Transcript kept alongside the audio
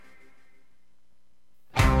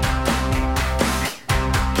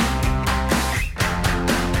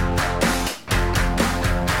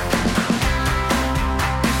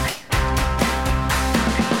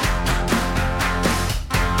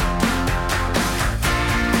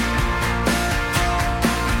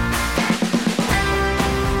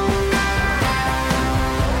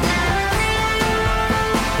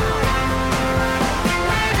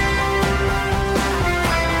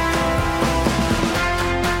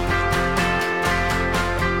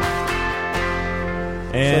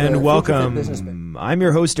And welcome. I'm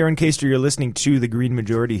your host, Darren Caster. You're listening to The Green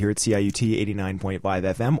Majority here at CIUT 89.5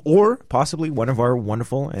 FM, or possibly one of our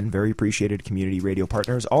wonderful and very appreciated community radio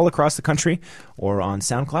partners all across the country, or on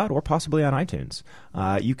SoundCloud, or possibly on iTunes.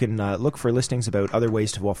 You can look for listings about other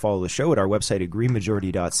ways to follow the show at our website at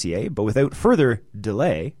greenmajority.ca. But without further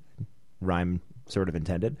delay, rhyme sort of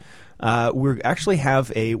intended, we actually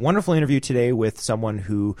have a wonderful interview today with someone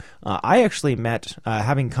who I actually met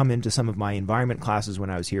having come into some of my environment classes when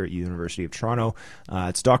I was here at University of Toronto.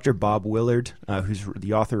 It's Dr. Bob Willard, who's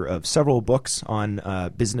the author of several books on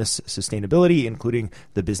business sustainability, including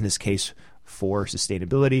The Business Case for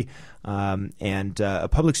Sustainability, and a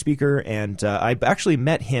public speaker. And I actually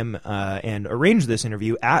met him and arranged this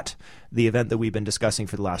interview at the event that we've been discussing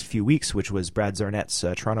for the last few weeks, which was Brad Zarnett's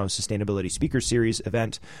Toronto Sustainability Speaker Series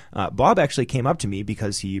event. Bob actually came up to me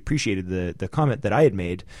because he appreciated the comment that I had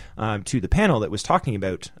made to the panel that was talking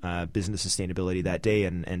about business sustainability that day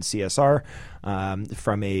and CSR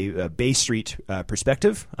from a Bay Street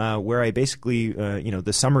perspective, where I basically,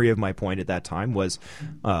 the summary of my point at that time was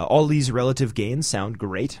all these relative gains sound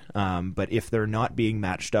great, but if they're not being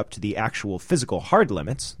matched up to the actual physical hard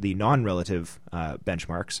limits, the non-relative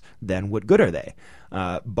benchmarks, then what good are they?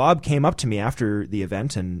 Bob came up to me after the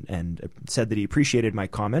event and said that he appreciated my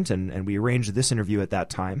comment, and we arranged this interview at that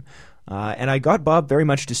time. And I got Bob very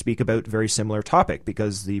much to speak about a very similar topic,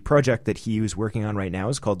 because the project that he was working on right now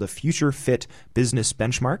is called the Future Fit Business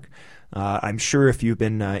Benchmark. I'm sure if you've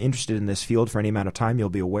been interested in this field for any amount of time, you'll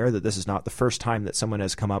be aware that this is not the first time that someone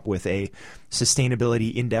has come up with a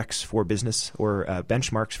sustainability index for business or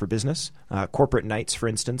benchmarks for business. Corporate Knights, for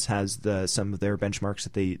instance, has some of their benchmarks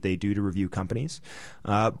that they do to review companies.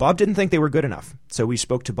 Bob didn't think they were good enough, so we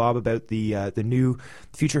spoke to Bob about the new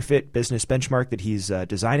Future Fit Business Benchmark that he's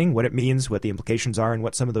designing, what it means, what the implications are, and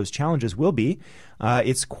what some of those challenges will be.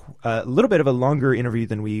 It's a little bit of a longer interview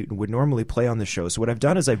than we would normally play on the show, so what I've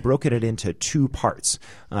done is I broken it into two parts.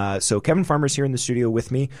 So Kevin Farmer's here in the studio with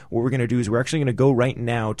me. What we're going to do is we're actually going to go right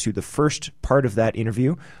now to the first part of that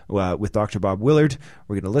interview with Dr. Bob Willard.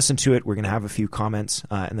 We're going to listen to it. We're going to have a few comments,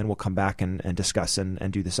 and then we'll come back and discuss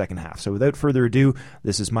and do the second half. So without further ado,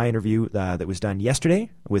 this is my interview that was done yesterday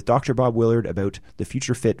with Dr. Bob Willard about the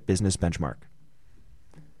Future Fit Business Benchmark.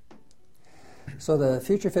 So the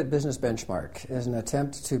Future Fit Business Benchmark is an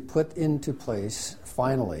attempt to put into place,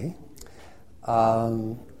 finally,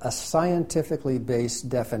 a scientifically based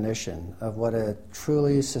definition of what a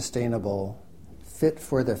truly sustainable fit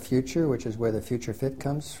for the future, which is where the future fit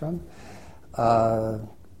comes from,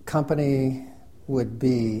 company would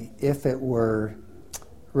be if it were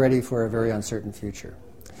ready for a very uncertain future.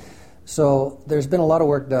 So there's been a lot of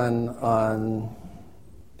work done on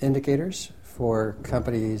indicators for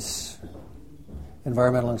companies'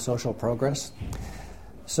 environmental and social progress.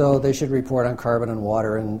 So they should report on carbon and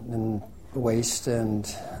water and waste and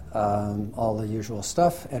all the usual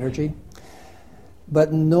stuff, energy.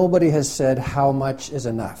 But nobody has said how much is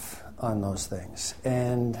enough on those things.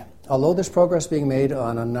 And although there's progress being made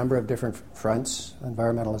on a number of different fronts,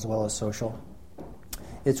 environmental as well as social,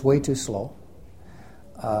 it's way too slow.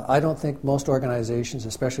 I don't think most organizations,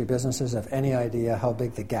 especially businesses, have any idea how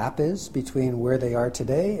big the gap is between where they are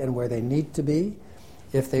today and where they need to be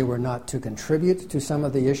if they were not to contribute to some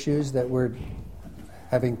of the issues that we're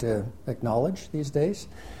having to acknowledge these days.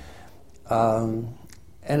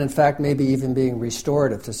 And in fact, maybe even being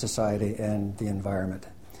restorative to society and the environment.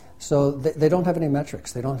 So they don't have any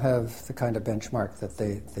metrics. They don't have the kind of benchmark that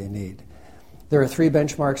they need. There are 3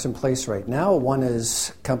 benchmarks in place right now. One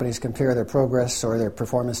is companies compare their progress or their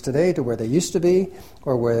performance today to where they used to be,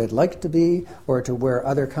 or where they'd like to be, or to where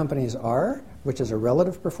other companies are, which is a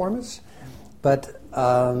relative performance. But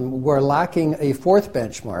we're lacking a 4th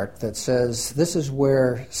benchmark that says this is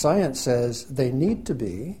where science says they need to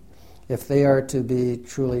be if they are to be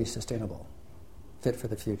truly sustainable, fit for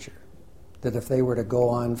the future. That if they were to go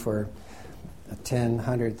on for 10,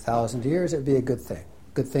 100,000 years, it would be a good thing.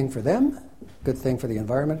 Good thing for them, good thing for the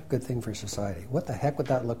environment, good thing for society. What the heck would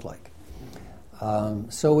that look like?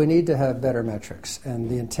 So we need to have better metrics. And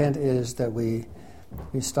the intent is that we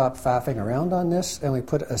stop faffing around on this and we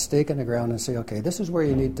put a stake in the ground and say, okay, this is where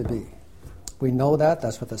you need to be. We know that.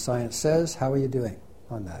 That's what the science says. How are you doing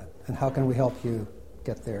on that? And how can we help you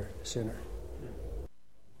get there sooner?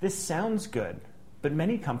 This sounds good, but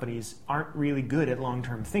many companies aren't really good at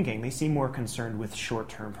long-term thinking. They seem more concerned with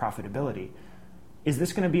short-term profitability. Is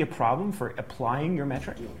this going to be a problem for applying your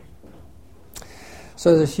metric?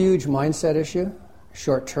 So there's a huge mindset issue,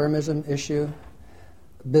 short-termism issue,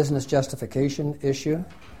 business justification issue.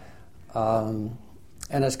 And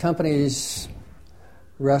as companies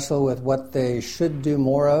wrestle with what they should do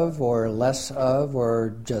more of or less of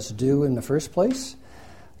or just do in the first place.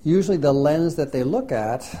 Usually the lens that they look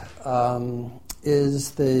at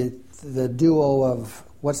is the duo of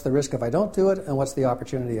what's the risk if I don't do it and what's the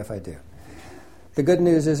opportunity if I do. The good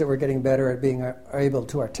news is that we're getting better at being able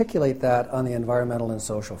to articulate that on the environmental and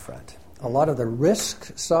social front. A lot of the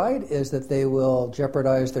risk side is that they will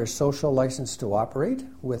jeopardize their social license to operate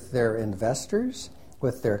with their investors,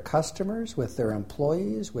 with their customers, with their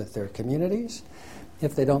employees, with their communities,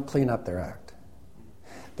 if they don't clean up their act.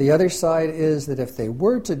 The other side is that if they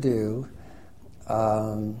were to do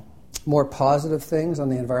more positive things on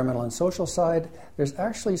the environmental and social side, there's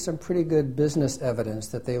actually some pretty good business evidence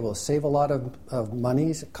that they will save a lot of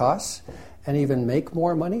money, costs, and even make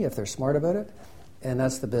more money if they're smart about it. And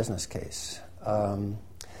that's the business case.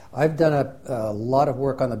 I've done a lot of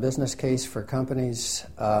work on the business case for companies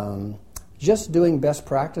just doing best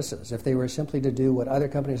practices. If they were simply to do what other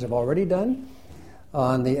companies have already done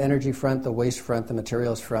on the energy front, the waste front, the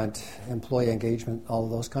materials front, employee engagement, all of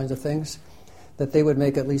those kinds of things, that they would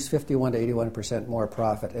make at least 51 to 81% more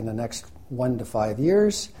profit in the next 1 to 5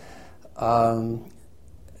 years,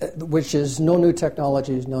 which is no new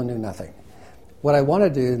technologies, no new nothing. What I want to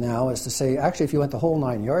do now is to say, actually, if you went the whole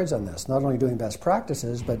 9 yards on this, not only doing best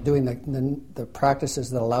practices, but doing the practices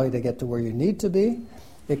that allow you to get to where you need to be,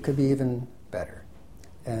 it could be even better.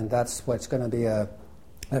 And that's what's going to be a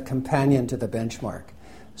companion to the benchmark.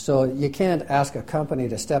 So you can't ask a company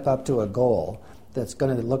to step up to a goal that's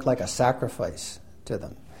going to look like a sacrifice to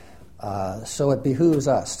them. So it behooves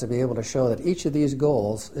us to be able to show that each of these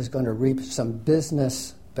goals is going to reap some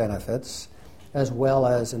business benefits as well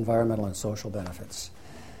as environmental and social benefits.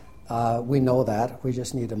 We know that. We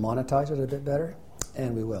just need to monetize it a bit better,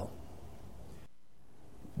 and we will.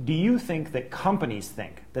 Do you think that companies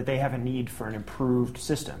think that they have a need for an improved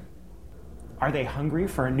system? Are they hungry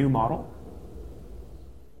for a new model?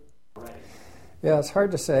 Yeah, it's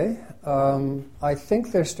hard to say. I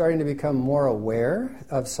think they're starting to become more aware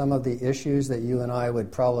of some of the issues that you and I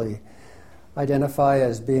would probably identify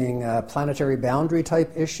as being planetary boundary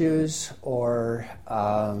type issues or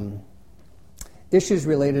issues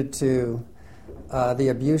related to the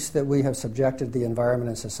abuse that we have subjected the environment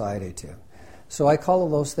and society to. So I call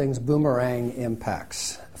those things boomerang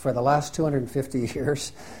impacts. For the last 250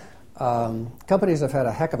 years, companies have had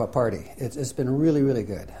a heck of a party. It's been really, really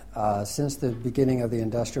good. Since the beginning of the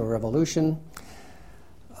Industrial Revolution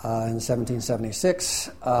in 1776,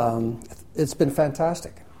 it's been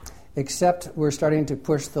fantastic. Except we're starting to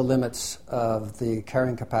push the limits of the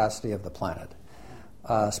carrying capacity of the planet.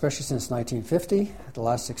 Especially since 1950, the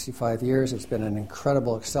last 65 years, it's been an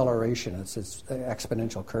incredible acceleration. It's an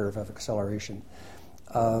exponential curve of acceleration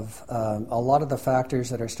of a lot of the factors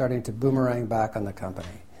that are starting to boomerang back on the company.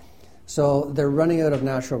 So they're running out of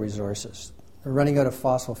natural resources. They're running out of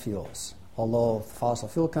fossil fuels. Although fossil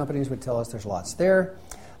fuel companies would tell us there's lots there,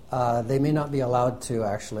 they may not be allowed to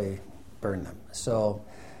actually burn them. So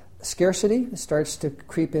scarcity starts to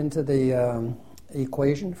creep into the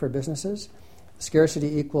equation for businesses.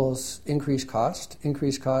 Scarcity equals increased cost.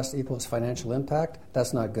 Increased cost equals financial impact.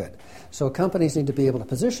 That's not good. So companies need to be able to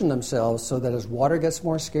position themselves so that as water gets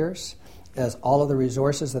more scarce, as all of the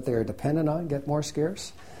resources that they are dependent on get more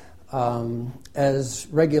scarce, as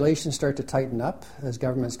regulations start to tighten up, as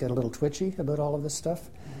governments get a little twitchy about all of this stuff,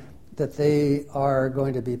 that they are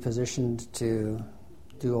going to be positioned to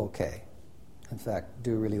do okay. In fact,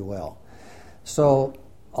 do really well. So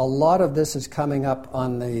a lot of this is coming up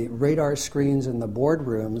on the radar screens in the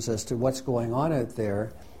boardrooms as to what's going on out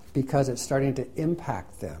there because it's starting to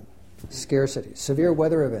impact them. Scarcity, severe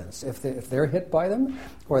weather events, if they're hit by them,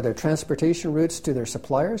 or their transportation routes to their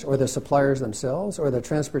suppliers, or the suppliers themselves, or the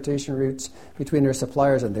transportation routes between their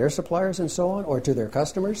suppliers and their suppliers and so on, or to their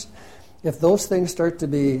customers, if those things start to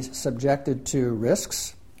be subjected to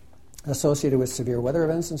risks associated with severe weather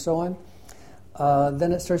events and so on,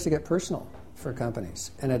 then it starts to get personal for companies,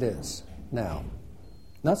 and it is now.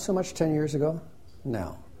 Not so much 10 years ago,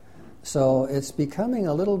 now. So it's becoming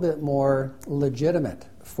a little bit more legitimate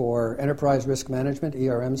for enterprise risk management,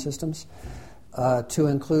 ERM systems, to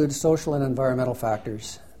include social and environmental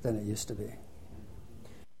factors than it used to be.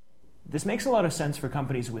 This makes a lot of sense for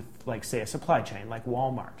companies with, like, say, a supply chain, like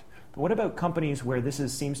Walmart. But what about companies where this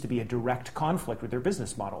seems to be a direct conflict with their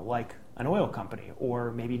business model, like an oil company,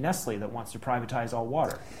 or maybe Nestle that wants to privatize all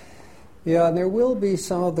water? Yeah, and there will be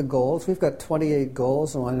some of the goals. We've got 28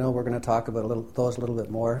 goals, and I know we're going to talk about those a little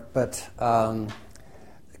bit more. But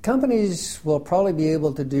companies will probably be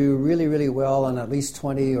able to do really, really well on at least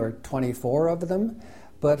 20 or 24 of them.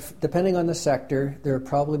 But depending on the sector, there will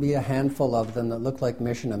probably be a handful of them that look like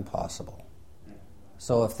Mission Impossible.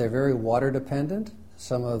 So if they're very water dependent,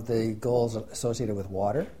 some of the goals associated with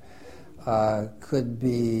water could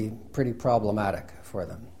be pretty problematic for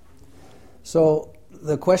them. So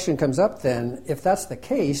the question comes up then, if that's the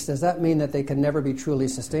case, does that mean that they can never be truly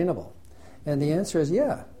sustainable? And the answer is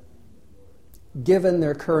yeah, given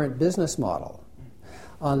their current business model.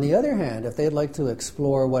 On the other hand, if they'd like to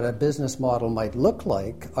explore what a business model might look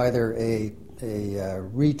like, either a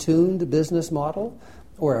retuned business model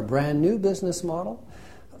or a brand new business model,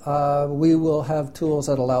 we will have tools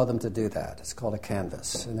that allow them to do that. It's called a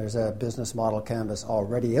canvas. And there's a business model canvas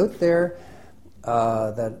already out there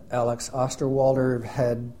that Alex Osterwalder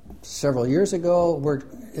had several years ago. We're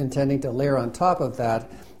intending to layer on top of that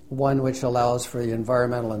one which allows for the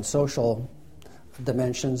environmental and social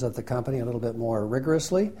dimensions of the company a little bit more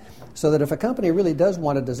rigorously, so that if a company really does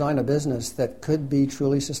want to design a business that could be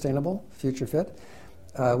truly sustainable, future fit,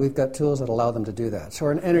 we've got tools that allow them to do that. So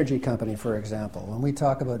we're an energy company, for example. When we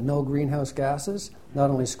talk about no greenhouse gases,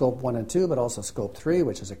 not only scope 1 and 2, but also scope 3,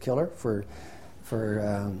 which is a killer for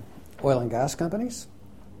oil and gas companies.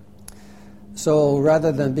 So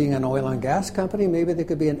rather than being an oil and gas company, maybe they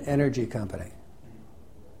could be an energy company.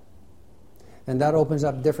 And that opens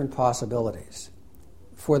up different possibilities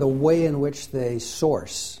for the way in which they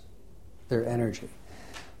source their energy.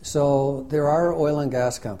 So there are oil and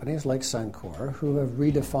gas companies like Suncor who have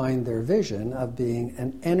redefined their vision of being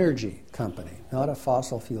an energy company, not a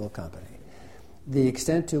fossil fuel company. The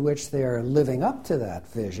extent to which they are living up to that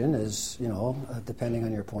vision is, depending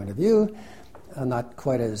on your point of view, not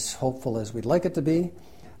quite as hopeful as we'd like it to be.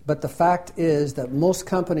 But the fact is that most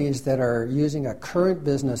companies that are using a current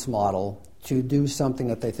business model to do something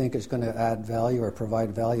that they think is going to add value or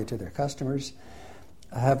provide value to their customers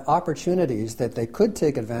have opportunities that they could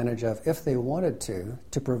take advantage of if they wanted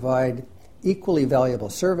to provide equally valuable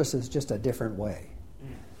services, just a different way.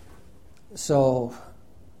 So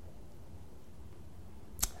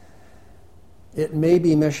it may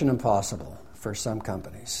be mission impossible for some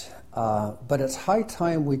companies, but it's high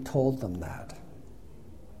time we told them that,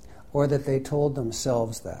 or that they told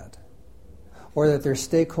themselves that, or that their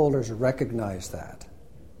stakeholders recognize that,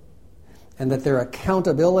 and that their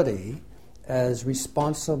accountability as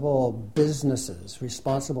responsible businesses,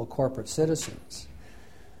 responsible corporate citizens,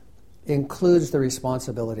 includes the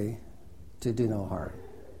responsibility to do no harm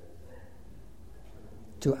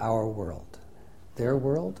to our world, their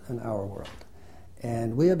world and our world.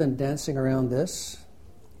 And we have been dancing around this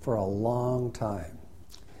for a long time.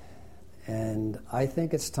 And I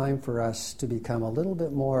think it's time for us to become a little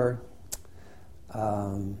bit more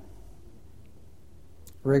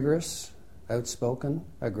rigorous, outspoken,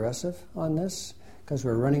 aggressive on this, because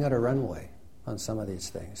we're running out of runway on some of these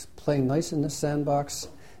things. Playing nice in this sandbox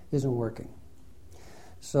isn't working.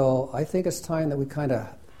 So I think it's time that we kind of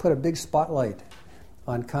put a big spotlight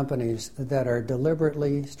on companies that are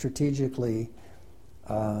deliberately, strategically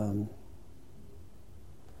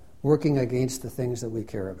working against the things that we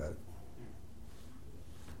care about.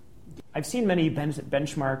 I've seen many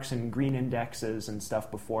benchmarks and green indexes and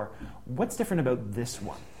stuff before. What's different about this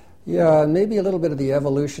one? Yeah, maybe a little bit of the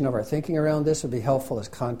evolution of our thinking around this would be helpful as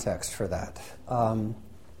context for that.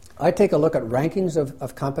 I take a look at rankings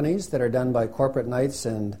of companies that are done by Corporate Knights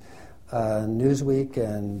and Newsweek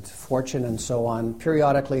and Fortune and so on.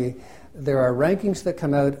 Periodically, there are rankings that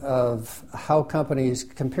come out of how companies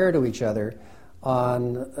compare to each other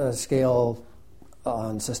on a scale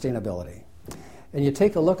on sustainability. And you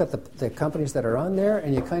take a look at the companies that are on there,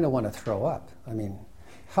 and you kind of want to throw up. I mean,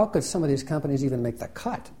 how could some of these companies even make the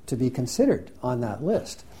cut to be considered on that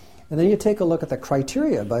list? And then you take a look at the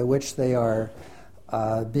criteria by which they are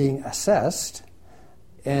being assessed.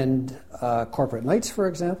 And Corporate Knights, for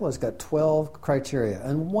example, has got 12 criteria,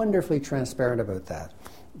 and wonderfully transparent about that.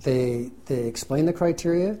 They explain the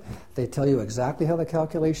criteria. They tell you exactly how the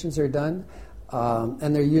calculations are done,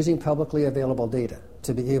 and they're using publicly available data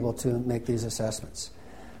to be able to make these assessments.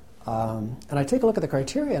 And I take a look at the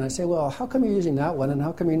criteria and I say, well, how come you're using that one and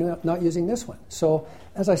how come you're not using this one? So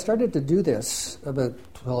as I started to do this about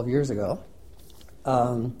 12 years ago,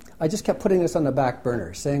 I just kept putting this on the back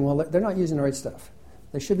burner, saying, well, they're not using the right stuff.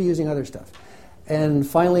 They should be using other stuff. And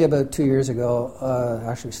finally, about 2 years ago,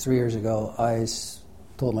 actually it was 3 years ago, I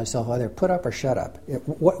told myself, either put up or shut up.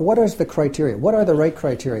 What is the criteria? What are the right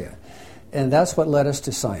criteria? And that's what led us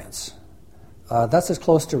to science. That's as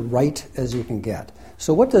close to right as you can get.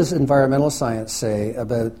 So what does environmental science say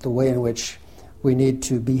about the way in which we need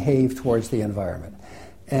to behave towards the environment?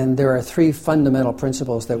 And there are 3 fundamental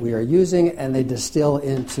principles that we are using, and they distill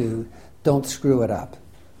into don't screw it up,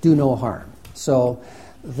 do no harm. So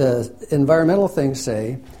the environmental things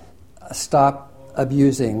say stop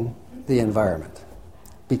abusing the environment.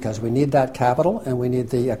 because we need that capital and we need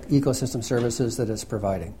the ecosystem services that it's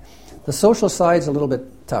providing. The social side's a little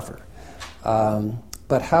bit tougher.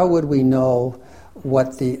 But how would we know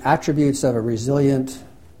what the attributes of a resilient,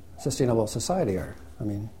 sustainable society are? I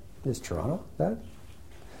mean, is Toronto that?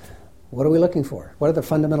 What are we looking for? What are the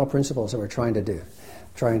fundamental principles that we're trying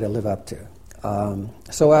to live up to?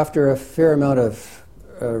 So after a fair amount of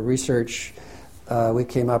research, we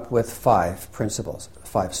came up with 5 principles.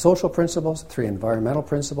 5 social principles, 3 environmental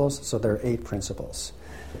principles, so there are 8 principles.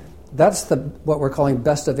 That's what we're calling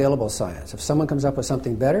best available science. If someone comes up with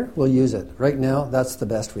something better, we'll use it. Right now, that's the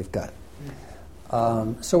best we've got.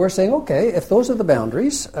 So we're saying, okay, if those are the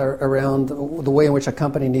boundaries around the way in which a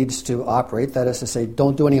company needs to operate, that is to say,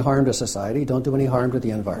 don't do any harm to society, don't do any harm to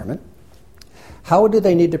the environment, how do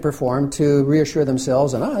they need to perform to reassure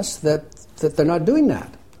themselves and us that they're not doing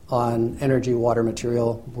that on energy, water,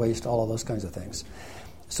 material, waste, all of those kinds of things?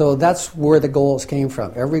 So that's where the goals came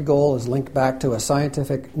from. Every goal is linked back to a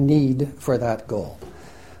scientific need for that goal.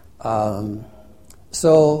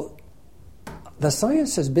 So the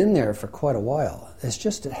science has been there for quite a while. It's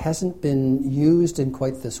just it hasn't been used in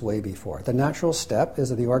quite this way before. The natural step is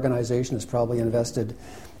that the organization has probably invested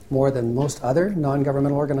more than most other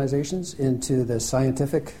non-governmental organizations into the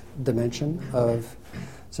scientific dimension of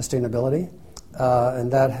sustainability.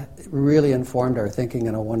 And that really informed our thinking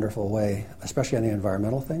in a wonderful way, especially on the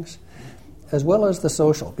environmental things, as well as the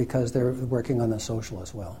social, because they're working on the social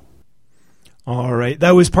as well. All right.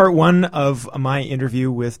 That was part 1 of my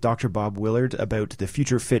interview with Dr. Bob Willard about the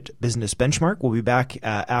Future Fit Business Benchmark. We'll be back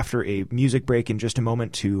after a music break in just a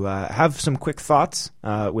moment to have some quick thoughts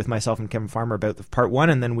with myself and Kevin Farmer about the part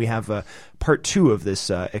 1, and then we have part 2 of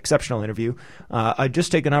this exceptional interview. I'd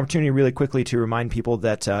just take an opportunity really quickly to remind people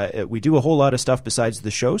that we do a whole lot of stuff besides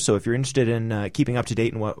the show, so if you're interested in keeping up to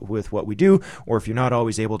date with what we do, or if you're not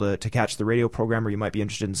always able to catch the radio program, or you might be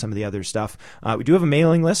interested in some of the other stuff, we do have a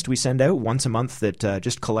mailing list we send out once a month that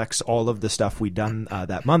just collects all of the stuff we've done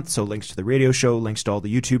that month. So links to the radio show, links to all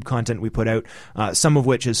the YouTube content we put out, some of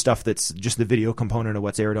which is stuff that's just the video component of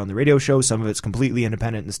what's aired on the radio show. Some of it's completely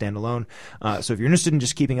independent and standalone. So if you're interested in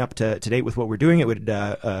just keeping up to date with what we're doing, it would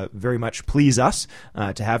very much please us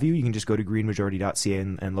to have you. You can just go to greenmajority.ca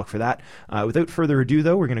and look for that. Without further ado,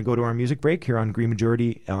 though, we're going to go to our music break here on Green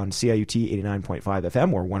Majority on CIUT 89.5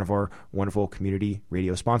 FM, or one of our wonderful community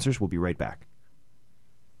radio sponsors. We'll be right back.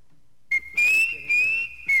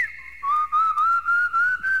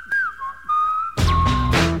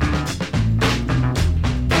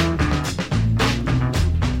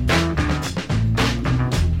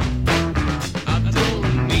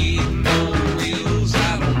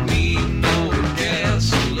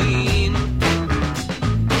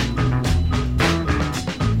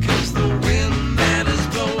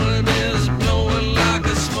 Blowing is blowing like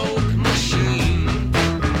a smoke machine.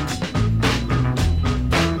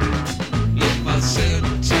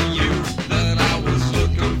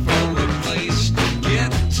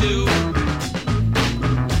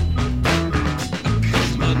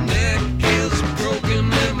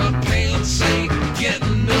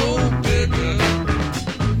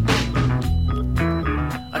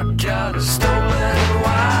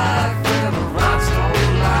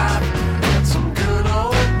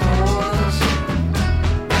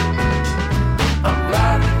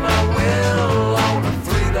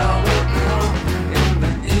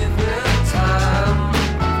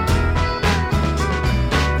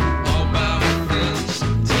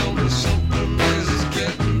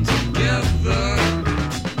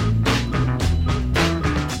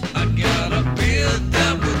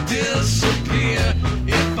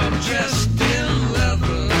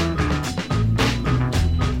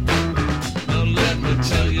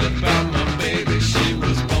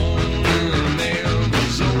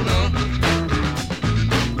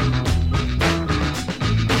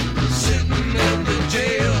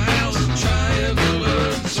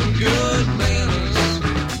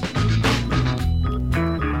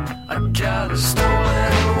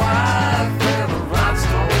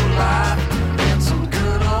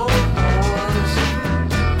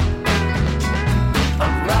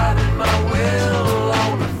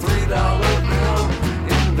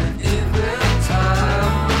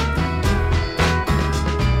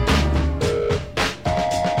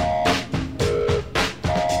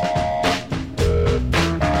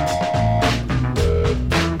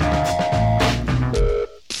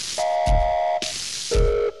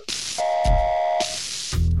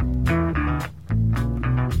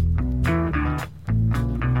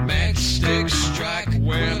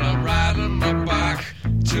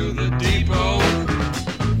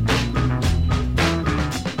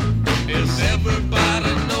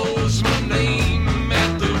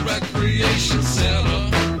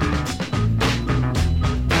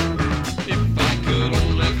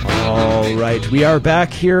 right, we are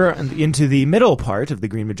back here into the middle part of the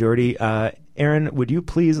Green Majority. Aaron, would you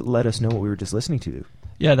please let us know what we were just listening to?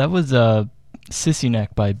 Yeah, that was Sissy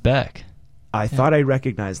Neck by Beck. I thought I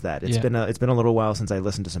recognized that. It's been a little while since I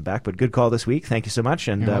listened to some Beck, but good call this week. Thank you so much,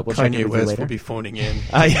 and we'll check in with you later. Will be phoning in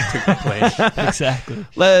to complain. Exactly.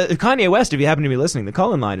 Kanye West, if you happen to be listening, the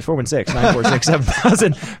call-in line is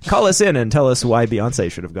 416-946-7000. Call us in and tell us why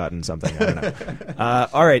Beyonce should have gotten something. I don't know.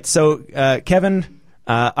 All right, so Kevin,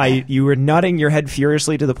 you were nodding your head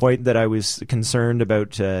furiously to the point that I was concerned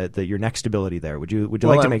about your neck stability there. Would you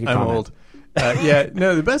like to make a comment? I'm old.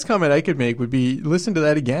 The best comment I could make would be listen to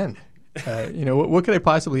that again. What could I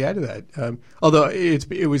possibly add to that? Although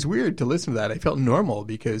it was weird to listen to that. I felt normal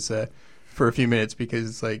because for a few minutes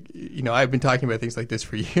because I've been talking about things like this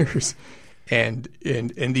for years, and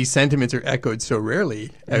these sentiments are echoed so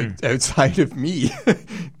rarely outside of me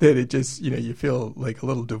that it just you feel like a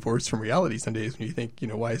little divorced from reality some days when you think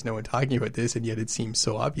why is no one talking about this, and yet it seems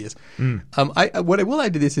so obvious. What I will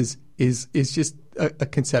add to this is just a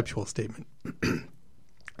conceptual statement.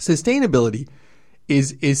 Sustainability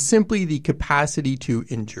is simply the capacity to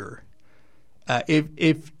endure.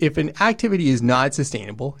 If an activity is not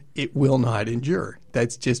sustainable, it will not endure.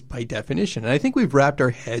 That's just by definition. And I think we've wrapped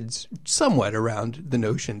our heads somewhat around the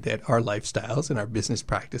notion that our lifestyles and our business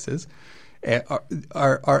practices,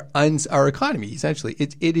 our economy, essentially,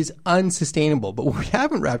 it is unsustainable. But what we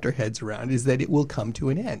haven't wrapped our heads around is that it will come to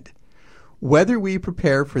an end, whether we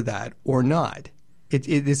prepare for that or not.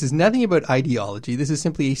 This is nothing about ideology. This is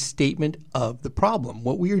simply a statement of the problem.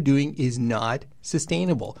 What we are doing is not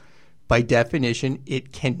sustainable. By definition,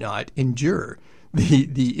 it cannot endure.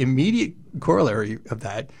 The immediate corollary of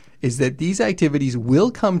that is that these activities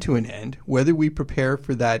will come to an end, whether we prepare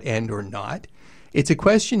for that end or not. It's a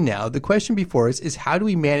question now. The question before us is how do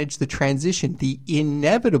we manage the transition, the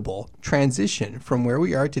inevitable transition from where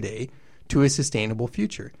we are today to a sustainable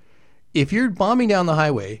future? If you're bombing down the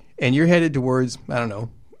highway and you're headed towards, I don't know,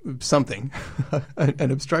 something,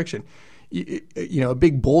 an obstruction, a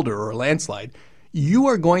big boulder or a landslide, you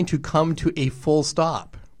are going to come to a full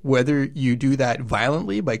stop, whether you do that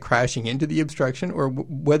violently by crashing into the obstruction or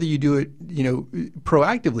whether you do it,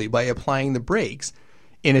 proactively by applying the brakes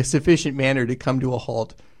in a sufficient manner to come to a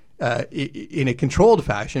halt in a controlled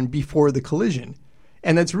fashion before the collision.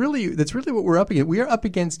 And that's really what we're up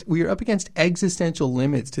against. We are up against existential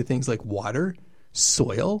limits to things like water,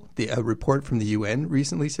 soil. A report from the UN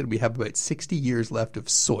recently said we have about 60 years left of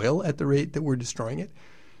soil at the rate that we're destroying it.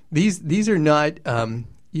 These are not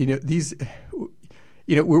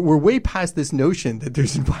we're way past this notion that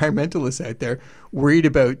there's environmentalists out there worried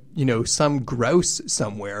about some grouse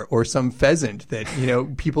somewhere or some pheasant that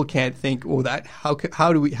people can't think, how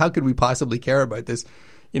could we possibly care about this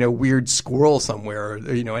weird squirrel somewhere, or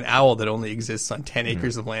an owl that only exists on 10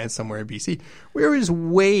 acres of land somewhere in BC. We're just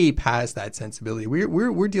way past that sensibility.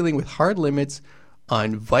 We're dealing with hard limits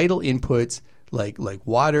on vital inputs like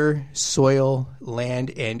water, soil, land,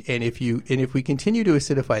 and if we continue to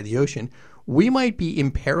acidify the ocean, we might be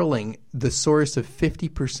imperiling the source of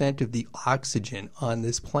 50% of the oxygen on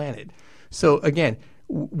this planet. So again,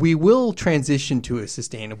 we will transition to a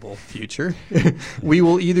sustainable future. We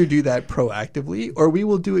will either do that proactively or we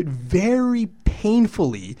will do it very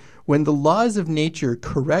painfully when the laws of nature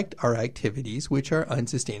correct our activities, which are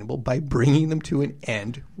unsustainable, by bringing them to an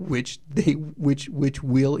end, which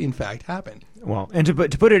will in fact happen. Well, and to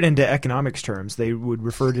put it into economics terms, they would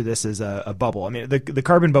refer to this as a bubble. I mean, the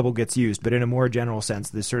carbon bubble gets used, but in a more general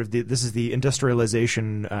sense, this is the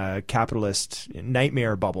industrialization capitalist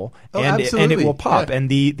nightmare bubble, and it will pop. Yeah. And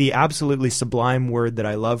the absolutely sublime word that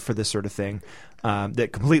I love for this sort of thing, that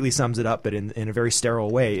completely sums it up, but in a very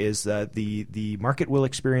sterile way, is the market will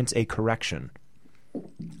experience a correction.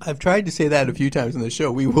 I've tried to say that a few times on the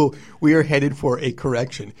show. We are headed for a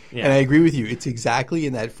correction. Yeah. And I agree with you. It's exactly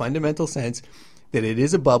in that fundamental sense that it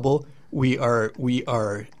is a bubble. We are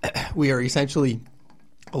essentially,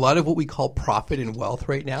 a lot of what we call profit and wealth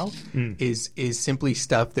right now is simply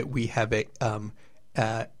stuff that we have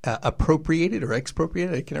appropriated or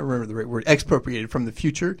expropriated. I can't remember the right word. Expropriated from the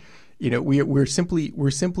future. We're simply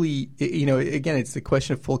again, it's the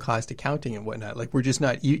question of full cost accounting and whatnot. Like we're just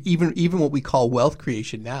not even what we call wealth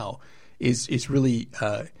creation now is really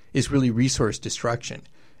resource destruction,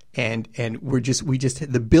 and we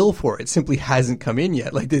just the bill for it simply hasn't come in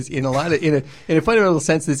yet. Like this in a fundamental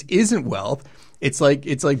sense, this isn't wealth. It's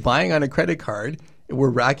like buying on a credit card. We're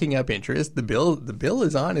racking up interest. The bill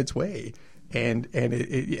is on its way. And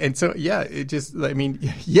so it just, I mean,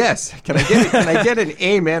 yes. Can I get an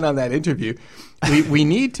amen on that interview? We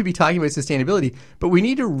need to be talking about sustainability, but we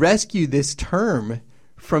need to rescue this term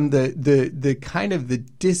from the kind of the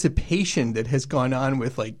dissipation that has gone on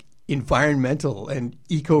with like environmental and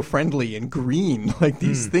eco-friendly and green. Like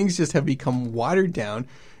these things just have become watered down,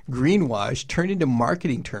 greenwashed, turned into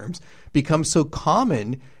marketing terms, become so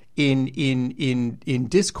common in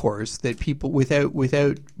discourse that people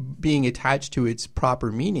without being attached to its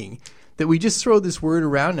proper meaning, that we just throw this word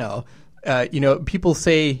around now. People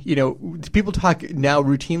say, people talk now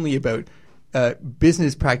routinely about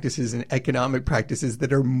business practices and economic practices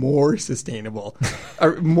that are more sustainable.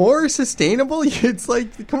 Are more sustainable? It's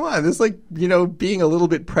like, come on, it's like, being a little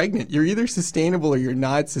bit pregnant. You're either sustainable or you're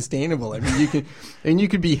not sustainable. I mean, you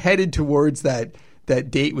could be headed towards that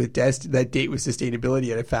date with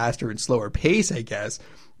sustainability at a faster and slower pace, I guess.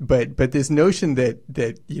 But this notion that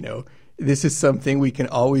this is something we can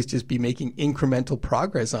always just be making incremental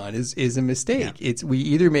progress on is a mistake. Yeah. We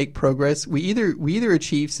either make progress, we either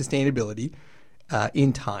achieve sustainability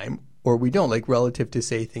in time, or we don't. Like relative to,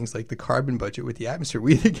 say, things like the carbon budget with the atmosphere,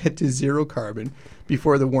 we either get to zero carbon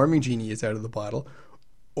before the warming genie is out of the bottle,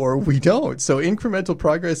 or we don't. So incremental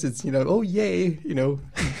progress, it's oh yay,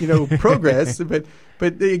 progress.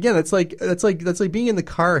 But again, that's like being in the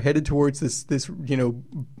car headed towards this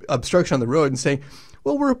obstruction on the road and saying,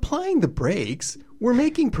 well, we're applying the brakes, we're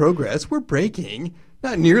making progress, we're braking,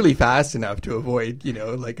 not nearly fast enough to avoid,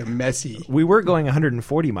 like a messy. We were going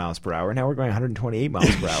 140 miles per hour. Now we're going 128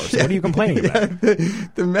 miles per hour. So what are you complaining about?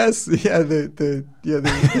 The mess,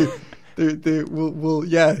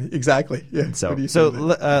 exactly. Yeah. So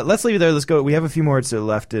let's leave it there. Let's go. We have a few more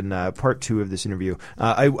left in part 2 of this interview.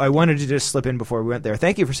 I wanted to just slip in before we went there.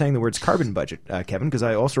 Thank you for saying the words carbon budget, Kevin, because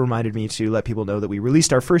I also reminded me to let people know that we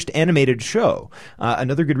released our first animated show.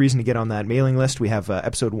 Another good reason to get on that mailing list. We have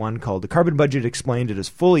episode 1 called The Carbon Budget Explained. It is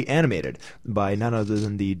fully animated by none other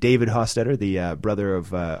than the David Hostetter, the brother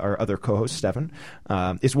of our other co-host, Stefan.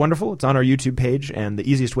 It's wonderful. It's on our YouTube page, and the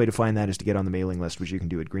easiest way to find that is to get on the mailing list, which you can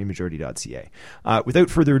do at greenmajority.ca. Without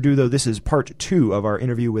further ado, though, this is part 2 of our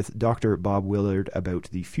interview with Dr. Bob Willard about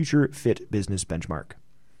the Future Fit Business Benchmark.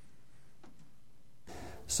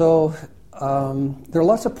 So there are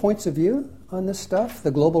lots of points of view on this stuff.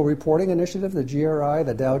 The Global Reporting Initiative, the GRI,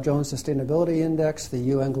 the Dow Jones Sustainability Index, the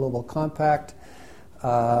UN Global Compact,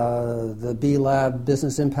 the B-Lab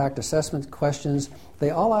Business Impact Assessment questions. They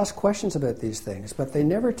all ask questions about these things, but they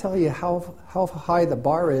never tell you how high the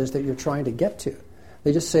bar is that you're trying to get to.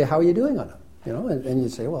 They just say, how are you doing on it? And you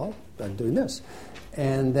say, well, I'm doing this.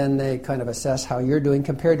 And then they kind of assess how you're doing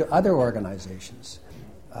compared to other organizations.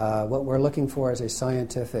 What we're looking for is a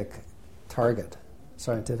scientifically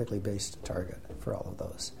based target for all of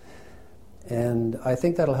those. And I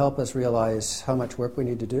think that'll help us realize how much work we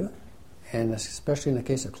need to do, and especially in the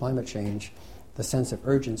case of climate change, the sense of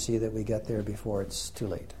urgency that we get there before it's too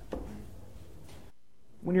late.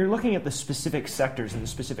 When you're looking at the specific sectors and the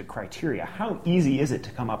specific criteria, how easy is it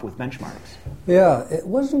to come up with benchmarks? Yeah, it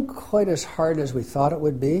wasn't quite as hard as we thought it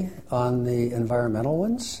would be on the environmental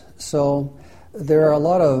ones. So there are a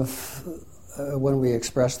lot of, when we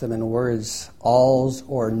express them in words, alls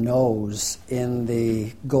or nos in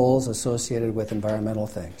the goals associated with environmental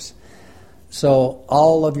things. So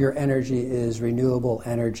all of your energy is renewable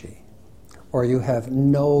energy, or you have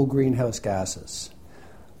no greenhouse gases,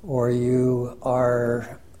 or you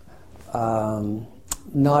are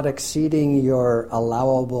not exceeding your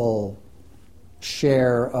allowable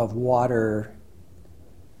share of water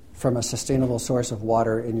from a sustainable source of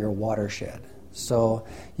water in your watershed. So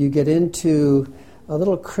you get into a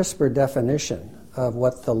little crisper definition of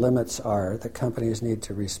what the limits are that companies need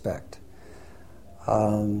to respect.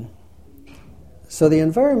 So the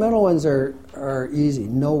environmental ones are easy.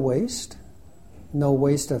 No waste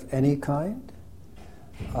of any kind.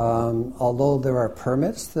 Although there are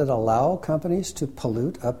permits that allow companies to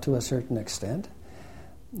pollute up to a certain extent,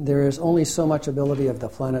 there is only so much ability of the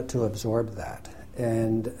planet to absorb that.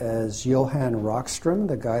 And as Johan Rockström,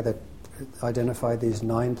 the guy that identified these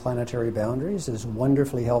 9 planetary boundaries, is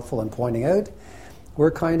wonderfully helpful in pointing out,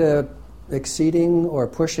 we're kind of exceeding or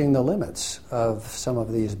pushing the limits of some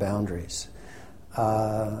of these boundaries.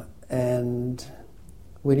 And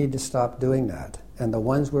we need to stop doing that. And the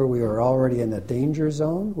ones where we are already in the danger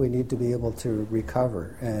zone, we need to be able to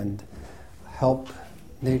recover and help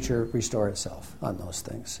nature restore itself on those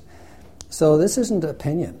things. So this isn't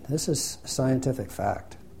opinion. This is scientific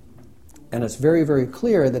fact. And it's very, very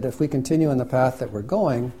clear that if we continue on the path that we're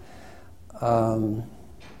going,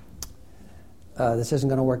 this isn't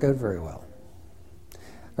going to work out very well.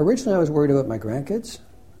 Originally, I was worried about my grandkids.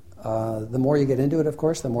 The more you get into it, of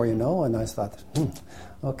course, the more you know. And I thought,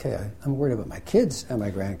 okay, I'm worried about my kids and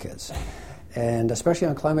my grandkids. And especially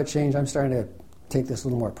on climate change, I'm starting to take this a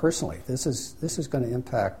little more personally. This is going to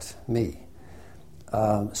impact me.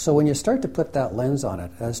 So when you start to put that lens on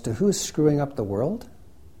it as to who's screwing up the world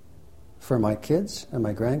for my kids and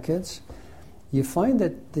my grandkids, you find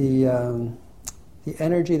that the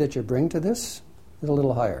energy that you bring to this is a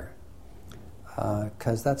little higher,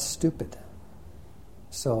 because that's stupid.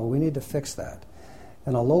 So we need to fix that.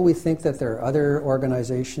 And although we think that there are other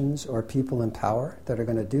organizations or people in power that are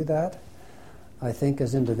going to do that, I think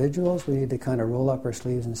as individuals we need to kind of roll up our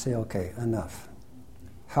sleeves and say, okay, enough.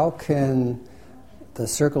 How can the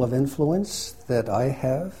circle of influence that I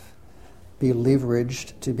have be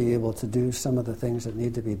leveraged to be able to do some of the things that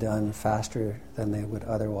need to be done faster than they would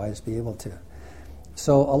otherwise be able to?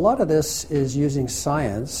 So a lot of this is using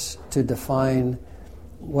science to define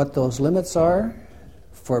what those limits are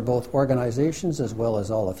for both organizations as well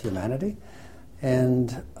as all of humanity,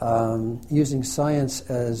 and using science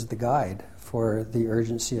as the guide for the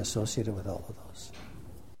urgency associated with all of those.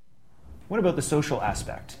 What about the social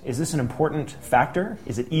aspect? Is this an important factor?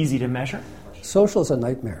 Is it easy to measure? Social is a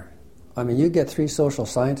nightmare. I mean, you get 3 social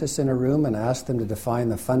scientists in a room and ask them to define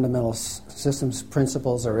the fundamental systems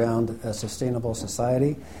principles around a sustainable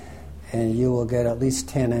society, and you will get at least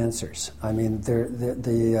 10 answers. I mean,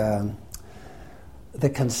 the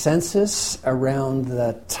consensus around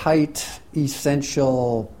the tight,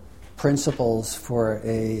 essential principles for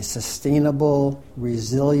a sustainable,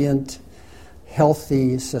 resilient,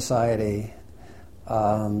 healthy society,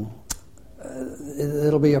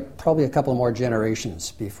 it'll be probably a couple more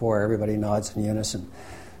generations before everybody nods in unison.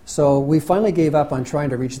 So we finally gave up on trying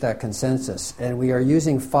to reach that consensus, and we are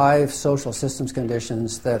using 5 social systems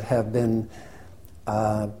conditions that have been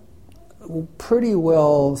pretty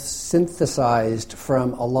well synthesized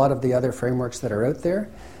from a lot of the other frameworks that are out there,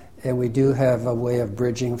 and we do have a way of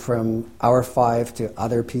bridging from our 5 to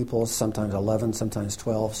other people's, sometimes 11, sometimes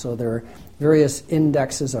 12. So there are various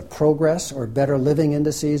indexes of progress or better living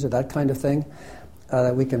indices or that kind of thing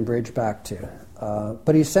that we can bridge back to.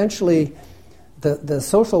 But essentially, the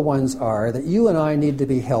social ones are that you and I need to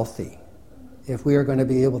be healthy if we are going to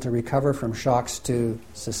be able to recover from shocks to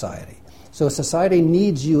society. So society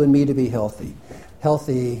needs you and me to be healthy.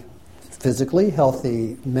 Healthy physically,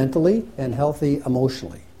 healthy mentally, and healthy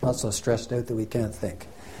emotionally. Not so stressed out that we can't think.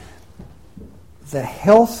 The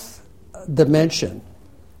health dimension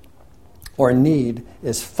or need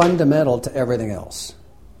is fundamental to everything else.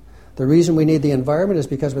 The reason we need the environment is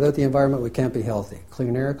because without the environment we can't be healthy.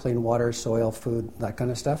 Clean air, clean water, soil, food, that kind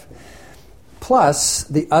of stuff. Plus,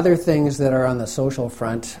 the other things that are on the social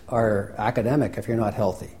front are academic if you're not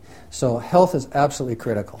healthy. So health is absolutely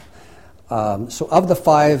critical. So of the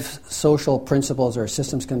 5 social principles or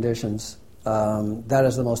systems conditions, that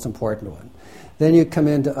is the most important one. Then you come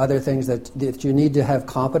into other things that you need to have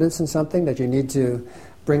competence in something, that you need to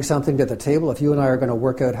bring something to the table. If you and I are going to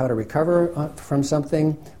work out how to recover from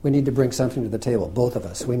something, we need to bring something to the table, both of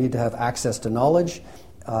us. We need to have access to knowledge.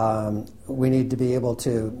 We need to be able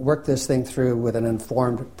to work this thing through with an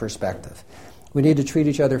informed perspective. We need to treat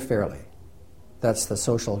each other fairly. That's the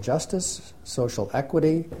social justice, social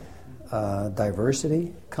equity,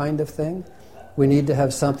 diversity kind of thing. We need to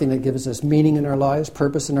have something that gives us meaning in our lives,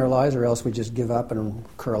 purpose in our lives, or else we just give up and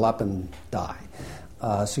curl up and die.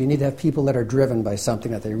 So you need to have people that are driven by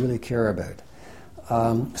something that they really care about.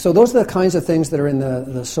 So those are the kinds of things that are in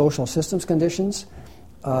the social systems conditions.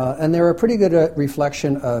 And they're a pretty good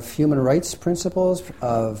reflection of human rights principles,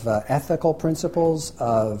 of ethical principles,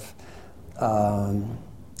 of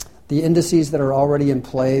the indices that are already in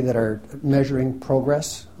play that are measuring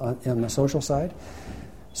progress on the social side.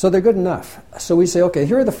 So they're good enough. So we say, okay,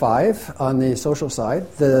 here are the 5 on the social side,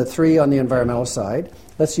 the 3 on the environmental side.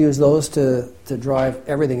 Let's use those to drive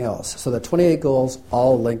everything else. So the 28 goals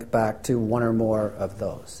all link back to one or more of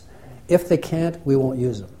those. If they can't, we won't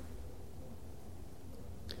use them.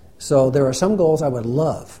 So there are some goals I would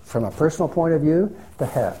love, from a personal point of view, to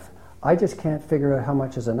have. I just can't figure out how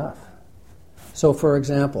much is enough. So for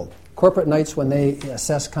example, corporate Knights, when they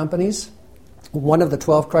assess companies, one of the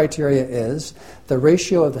 12 criteria is the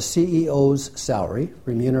ratio of the CEO's salary,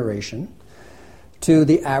 remuneration, to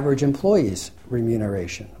the average employee's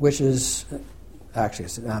remuneration, which is actually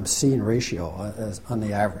I'm seeing ratio on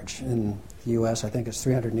the average. In the U.S., I think it's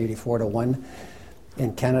 384 to 1.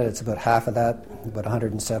 In Canada, it's about half of that, about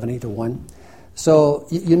 170 to 1. So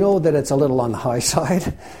you know that it's a little on the high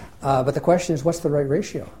side, but the question is, what's the right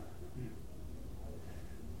ratio?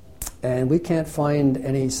 And we can't find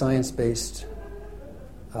any science-based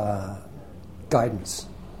guidance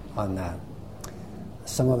on that.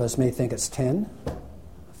 Some of us may think it's 10,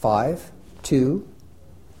 5, 2,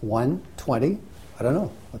 1, 20. I don't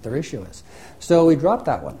know what the ratio is. So we dropped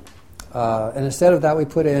that one. And instead of that, we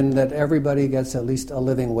put in that everybody gets at least a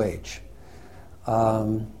living wage,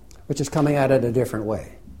 which is coming at it a different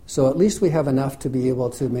way. So at least we have enough to be able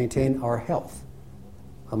to maintain our health,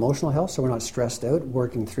 emotional health, so we're not stressed out,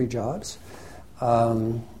 working 3 jobs,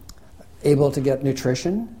 able to get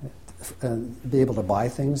nutrition, be able to buy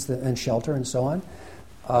things and shelter and so on.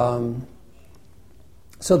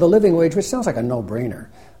 So the living wage, which sounds like a no-brainer,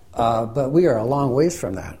 but we are a long ways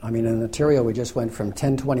from that. I mean, in Ontario, we just went from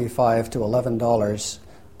 $10.25 to $11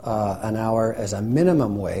 an hour as a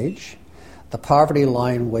minimum wage. The poverty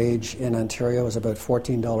line wage in Ontario is about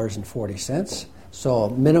 $14.40. So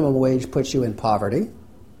minimum wage puts you in poverty.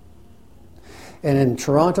 And in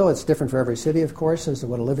Toronto, it's different for every city, of course, as to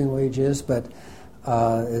what a living wage is, but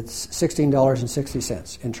it's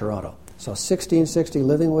 $16.60 in Toronto. So $16.60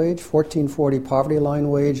 living wage, $14.40 poverty line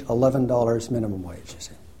wage, $11 minimum wage, you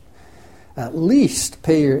see. At least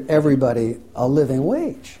pay everybody a living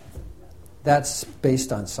wage. That's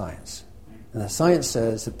based on science. And the science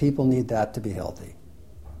says that people need that to be healthy.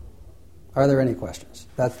 Are there any questions?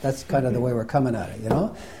 That's kind of the way we're coming at it, you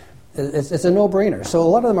know? It's a no-brainer. So a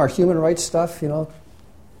lot of them are human rights stuff, you know,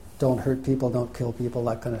 don't hurt people, don't kill people,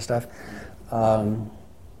 that kind of stuff. Probably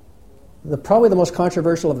the most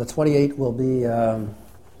controversial of the 28 will be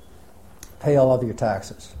pay all of your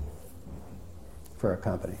taxes for a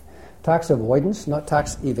company. Tax avoidance, not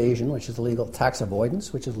tax evasion, which is illegal. Tax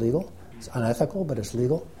avoidance, which is legal. It's unethical, but it's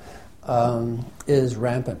legal, is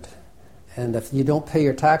rampant. And if you don't pay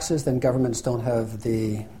your taxes, then governments don't have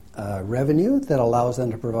the revenue that allows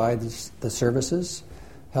them to provide the services,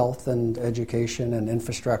 health and education and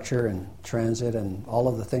infrastructure and transit and all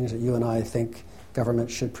of the things that you and I think government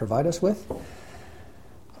should provide us with.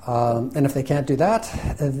 And if they can't do that,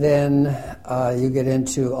 then you get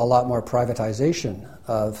into a lot more privatization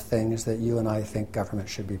of things that you and I think government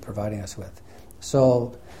should be providing us with.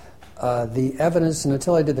 So the evidence, and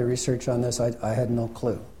until I did the research on this, I had no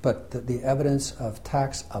clue, but the evidence of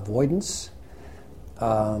tax avoidance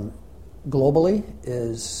globally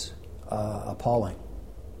is appalling,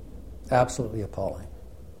 absolutely appalling.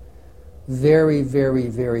 Very, very,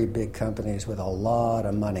 very big companies with a lot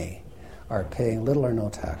of money are paying little or no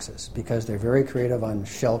taxes because they're very creative on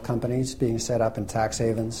shell companies being set up in tax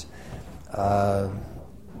havens,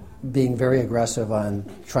 being very aggressive on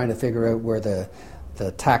trying to figure out where the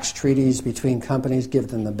tax treaties between companies give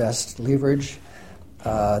them the best leverage,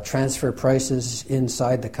 transfer prices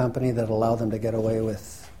inside the company that allow them to get away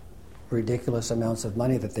with ridiculous amounts of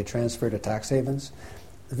money that they transfer to tax havens.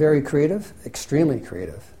 Very creative, extremely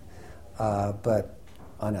creative, but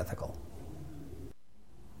unethical.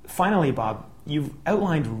 Finally, Bob, you've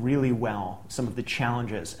outlined really well some of the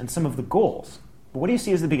challenges and some of the goals. But what do you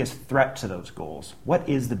see as the biggest threat to those goals? What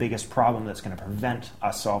is the biggest problem that's going to prevent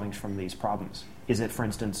us solving from these problems? Is it, for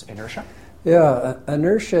instance, inertia? Yeah,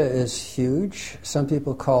 inertia is huge. Some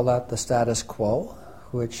people call that the status quo,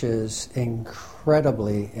 which is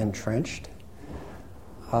incredibly entrenched.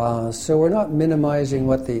 So we're not minimizing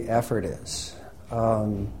what the effort is.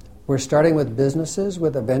 We're starting with businesses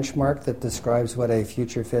with a benchmark that describes what a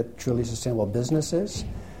future-fit, truly sustainable business is.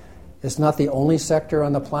 It's not the only sector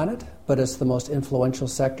on the planet, but it's the most influential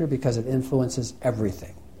sector because it influences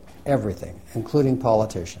everything, including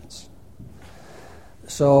politicians.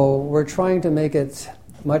 So we're trying to make it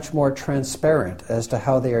much more transparent as to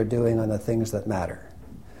how they are doing on the things that matter.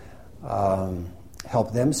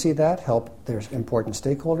 Help them see that, help their important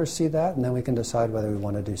stakeholders see that, and then we can decide whether we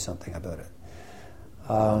want to do something about it.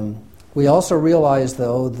 We also realize,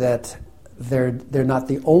 though, that they're not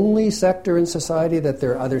the only sector in society, that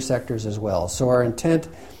there are other sectors as well. So our intent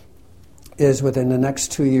is within the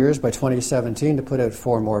next 2 years, by 2017, to put out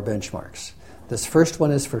 4 more benchmarks. This first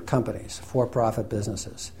one is for companies, for-profit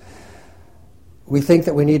businesses. We think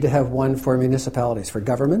that we need to have one for municipalities, for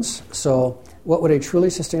governments. So what would a truly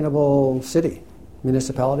sustainable city,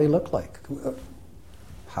 municipality look like?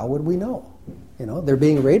 How would we know? You know, they're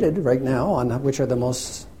being rated right now on which are the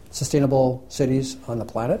most sustainable cities on the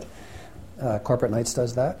planet. Corporate Knights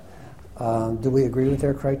does that. Do we agree with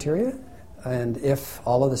their criteria? And if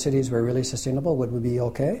all of the cities were really sustainable, would we be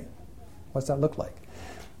okay? What's that look like?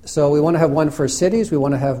 So we want to have one for cities. We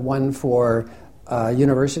want to have one for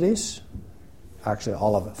universities. Actually,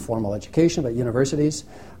 all of it, formal education, but universities.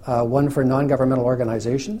 One for non-governmental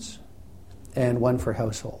organizations. And one for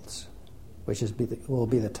households, which will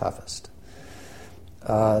be the toughest.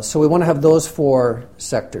 So we want to have those 4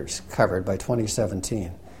 sectors covered by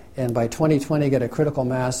 2017. And by 2020, get a critical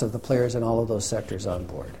mass of the players in all of those sectors on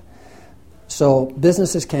board. So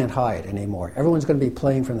businesses can't hide anymore. Everyone's going to be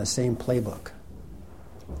playing from the same playbook.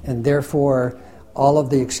 And therefore, all of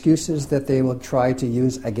the excuses that they will try to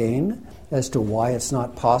use again as to why it's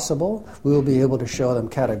not possible, we will be able to show them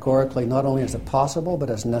categorically not only is it possible, but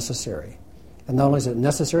it's necessary. And not only is it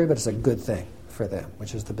necessary, but it's a good thing for them,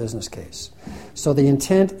 which is the business case. So the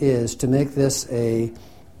intent is to make this a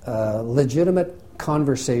legitimate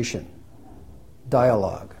conversation,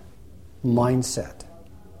 dialogue, mindset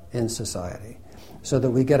in society, so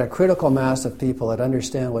that we get a critical mass of people that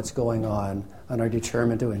understand what's going on and are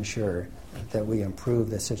determined to ensure that we improve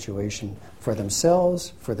the situation for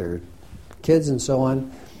themselves, for their kids and so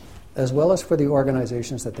on, as well as for the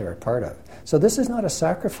organizations that they're a part of. So this is not a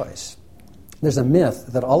sacrifice. There's a myth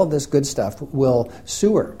that all of this good stuff will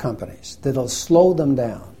sewer companies, that it'll slow them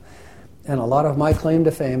down. And a lot of my claim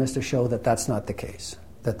to fame is to show that that's not the case,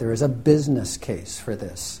 that there is a business case for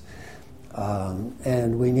this.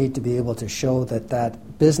 And we need to be able to show that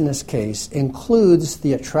that business case includes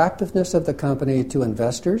the attractiveness of the company to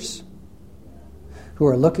investors who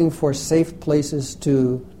are looking for safe places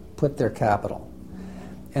to put their capital.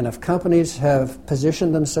 And if companies have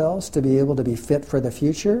positioned themselves to be able to be fit for the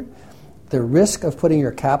future, the risk of putting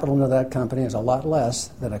your capital into that company is a lot less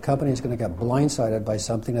than a company is going to get blindsided by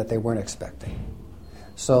something that they weren't expecting.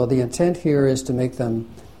 So the intent here is to make them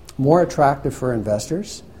more attractive for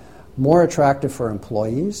investors, more attractive for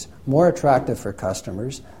employees, more attractive for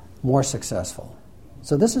customers, more successful.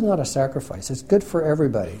 So this is not a sacrifice. It's good for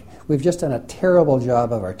everybody. We've just done a terrible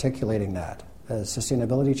job of articulating that as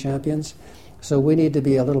sustainability champions. So we need to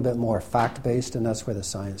be a little bit more fact-based, and that's where the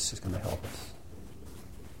science is going to help us.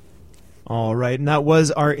 All right, and that was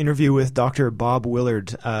our interview with Dr. Bob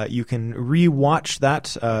Willard. You can re-watch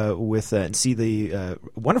that and see the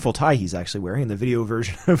wonderful tie he's actually wearing in the video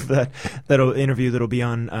version of that interview that'll be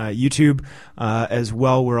on YouTube as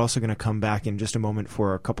well. We're also going to come back in just a moment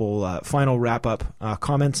for a couple final wrap-up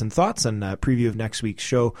comments and thoughts and preview of next week's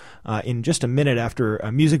show. In just a minute after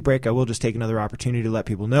a music break, I will just take another opportunity to let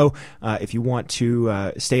people know if you want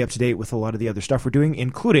to stay up to date with a lot of the other stuff we're doing,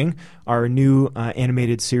 including our new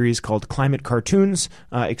animated series called Climate Cartoons,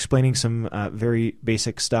 explaining some very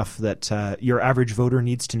basic stuff that your average voter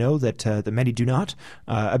needs to know that many do not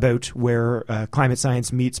about where climate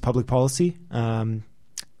science meets public policy.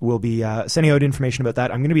 We'll be sending out information about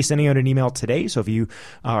that. I'm going to be sending out an email today, so if you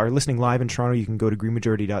are listening live in Toronto, you can go to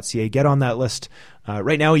greenmajority.ca, get on that list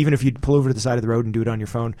right now, even if you pull over to the side of the road and do it on your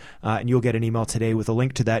phone, and you'll get an email today with a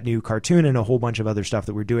link to that new cartoon and a whole bunch of other stuff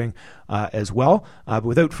that we're doing as well. But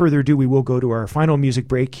without further ado, we will go to our final music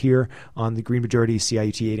break here on the Green Majority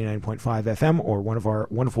CIUT 89.5 FM, or one of our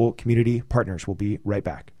wonderful community partners. We'll be right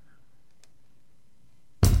back.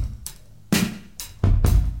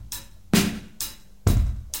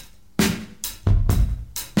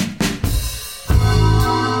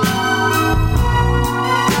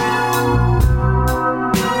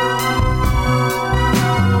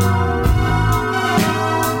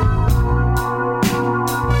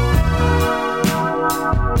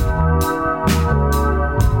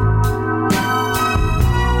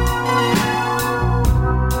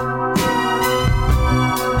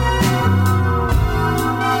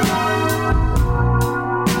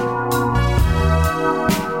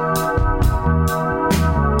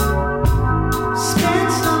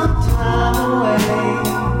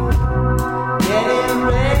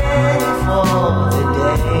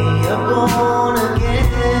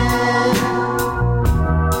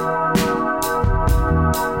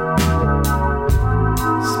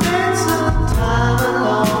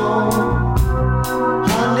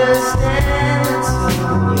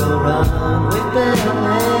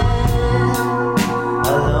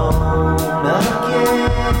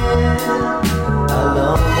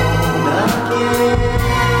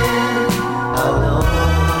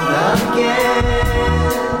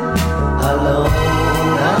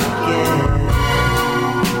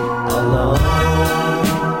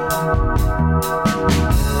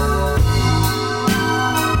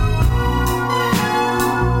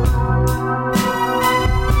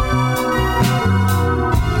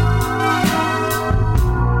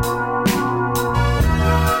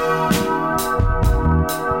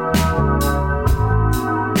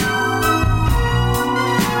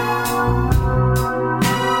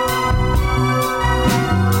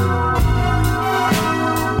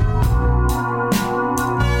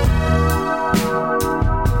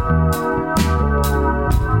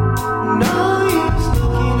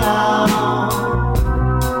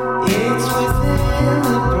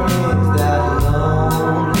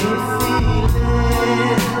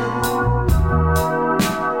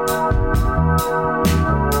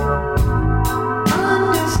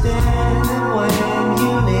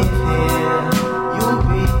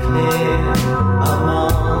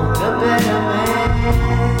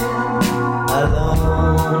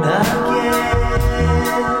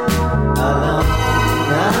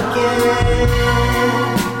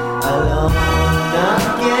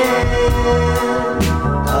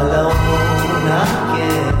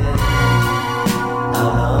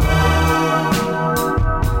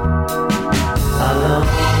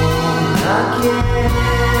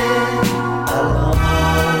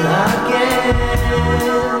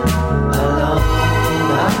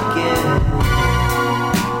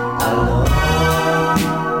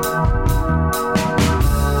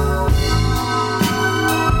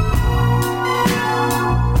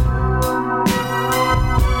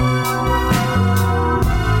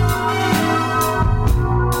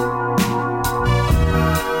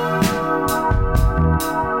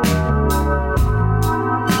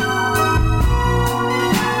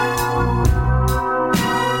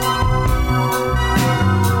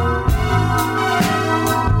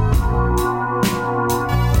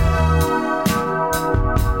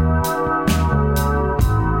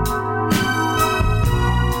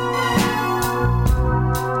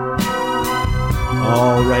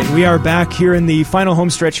 We are back here in the final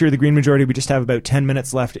home stretch here of the Green Majority. We just have about 10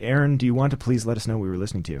 minutes left. Aaron, do you want to please let us know what we were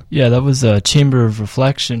listening to? Yeah, that was Chamber of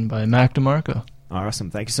Reflection by Mac DeMarco.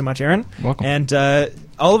 Awesome. Thank you so much, Aaron. Welcome. And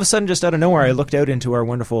all of a sudden, just out of nowhere, I looked out into our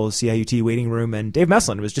wonderful CIUT waiting room, and Dave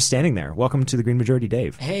Meslin was just standing there. Welcome to the Green Majority,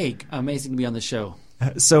 Dave. Hey, amazing to be on the show.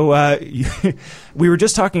 So we were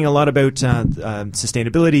just talking a lot about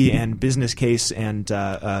sustainability and business case, and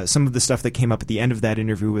some of the stuff that came up at the end of that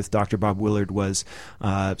interview with Dr. Bob Willard was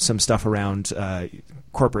some stuff around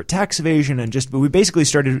corporate tax evasion, and just we basically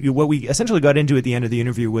started what we essentially got into at the end of the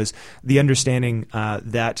interview was the understanding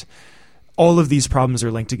that all of these problems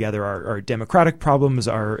are linked together. Our democratic problems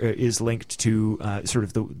is linked to sort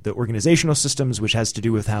of the organizational systems, which has to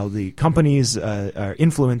do with how the companies are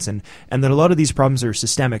influence, and that a lot of these problems are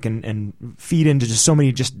systemic and feed into just so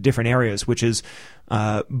many just different areas, which is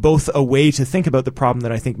both a way to think about the problem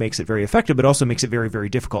that I think makes it very effective, but also makes it very, very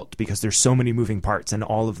difficult because there's so many moving parts and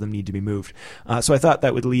all of them need to be moved. So I thought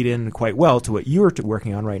that would lead in quite well to what you're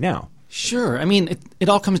working on right now. Sure. I mean, it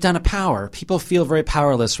all comes down to power. People feel very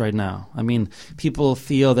powerless right now. I mean, people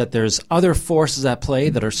feel that there's other forces at play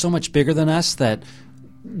that are so much bigger than us that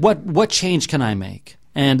what change can I make?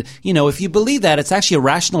 And, you know, if you believe that, it's actually a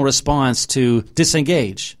rational response to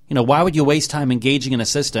disengage. You know, why would you waste time engaging in a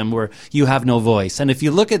system where you have no voice? And if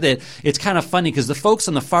you look at it, it's kind of funny because the folks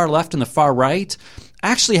on the far left and the far right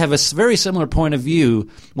actually have a very similar point of view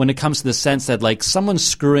when it comes to the sense that, like, someone's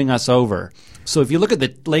screwing us over. So if you look at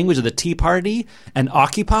the language of the Tea Party and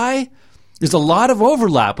Occupy, there's a lot of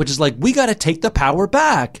overlap, which is like, we got to take the power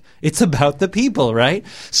back. It's about the people, right?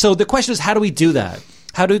 So the question is, how do we do that?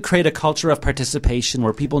 How do we create a culture of participation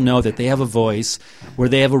where people know that they have a voice, where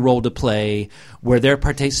they have a role to play, where their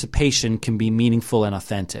participation can be meaningful and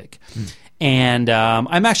authentic? And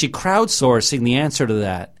I'm actually crowdsourcing the answer to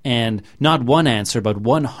that, and not one answer, but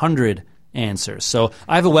 100 answers. So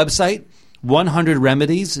I have a website,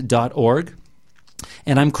 100remedies.org,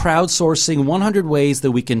 and I'm crowdsourcing 100 ways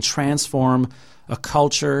that we can transform a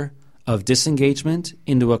culture of disengagement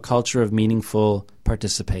into a culture of meaningful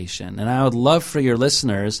participation. And I would love for your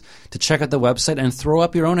listeners to check out the website and throw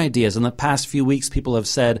up your own ideas. In the past few weeks, people have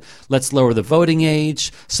said, let's lower the voting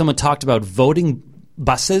age. Someone talked about voting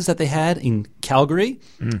buses that they had in Calgary,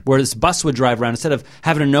 where this bus would drive around. Instead of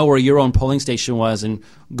having to know where your own polling station was and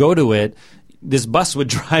go to it, this bus would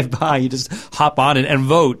drive by. You just hop on it and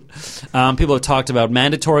vote. People have talked about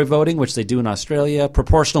mandatory voting, which they do in Australia.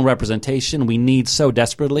 Proportional representation, we need so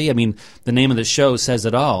desperately. I mean, the name of the show says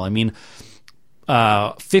it all. I mean,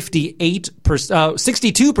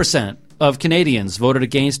 62% of Canadians voted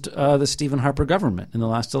against the Stephen Harper government in the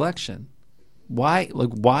last election. Why? Like,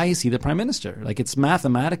 why is he the prime minister? Like, it's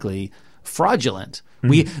mathematically fraudulent.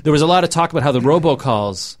 There was a lot of talk about how the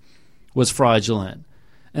robocalls was fraudulent.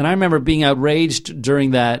 And I remember being outraged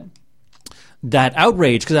during that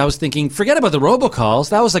outrage because I was thinking, forget about the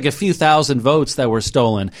robocalls. That was like a few thousand votes that were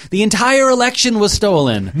stolen. The entire election was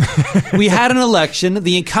stolen. We had an election.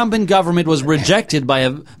 The incumbent government was rejected by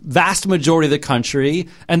a vast majority of the country,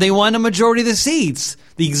 and they won a majority of the seats.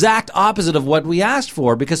 The exact opposite of what we asked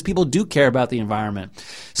for because people do care about the environment.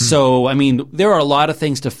 So, I mean, there are a lot of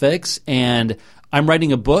things to fix, and I'm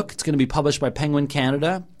writing a book. It's going to be published by Penguin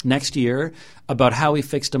Canada next year about how we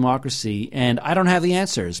fix democracy. And I don't have the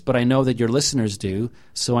answers, but I know that your listeners do.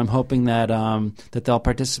 So I'm hoping that that they'll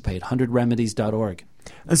participate. 100remedies.org.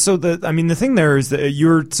 So the thing there is that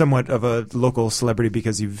you're somewhat of a local celebrity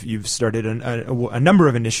because you've started a number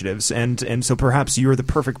of initiatives, and so perhaps you're the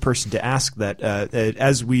perfect person to ask that.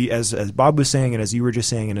 As Bob was saying, and as you were just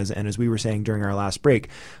saying, and as we were saying during our last break,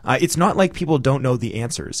 it's not like people don't know the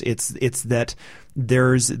answers. It's that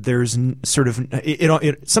there's sort of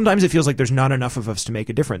sometimes it feels like there's not enough of us to make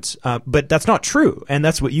a difference, but that's not true, and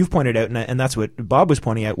that's what you've pointed out, and that's what Bob was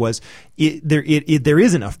pointing out was there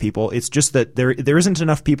is enough people. It's just that there isn't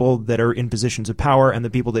enough people that are in positions of power, and the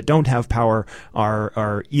people that don't have power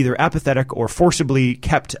are either apathetic or forcibly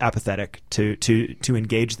kept apathetic to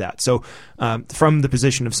engage that. So from the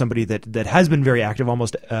position of somebody that has been very active,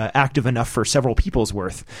 almost active enough for several people's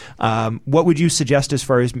worth, what would you suggest as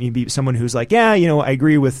far as maybe someone who's like, yeah, I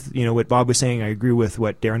agree with what Bob was saying, I agree with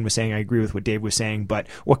what Darren was saying, I agree with what Dave was saying, but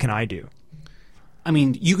what can I do? I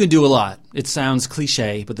mean, you can do a lot. It sounds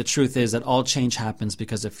cliche, but the truth is that all change happens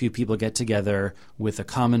because a few people get together with a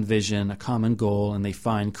common vision, a common goal, and they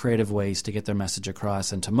find creative ways to get their message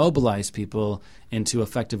across and to mobilize people into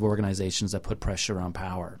effective organizations that put pressure on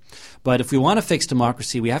power. But if we want to fix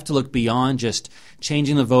democracy, we have to look beyond just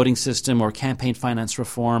changing the voting system or campaign finance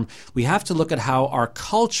reform. We have to look at how our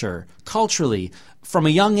culturally, from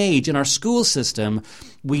a young age in our school system,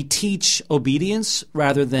 we teach obedience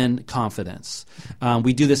rather than confidence.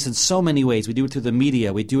 We do this in so many ways. We do it through the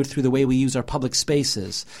media. We do it through the way we use our public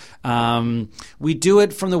spaces. We do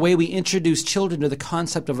it from the way we introduce children to the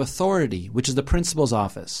concept of authority, which is the principal's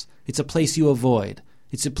office. It's a place you avoid.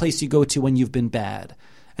 It's a place you go to when you've been bad.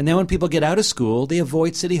 And then when people get out of school, they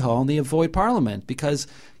avoid City Hall and they avoid Parliament because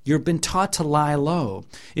you've been taught to lie low.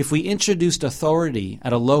 If we introduced authority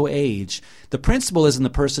at a low age, the principal isn't the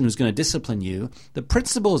person who's going to discipline you. The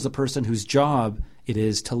principal is the person whose job it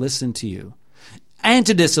is to listen to you and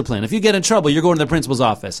to discipline. If you get in trouble, you're going to the principal's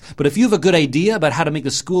office. But if you have a good idea about how to make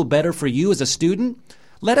the school better for you as a student,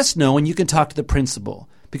 let us know and you can talk to the principal.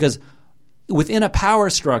 Because within a power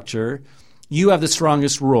structure, you have the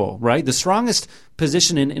strongest role, right? The strongest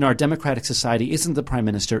position in our democratic society isn't the prime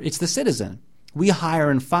minister, it's the citizen. We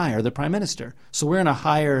hire and fire the prime minister. So we're in a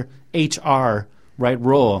higher HR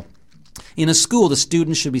role. In a school, the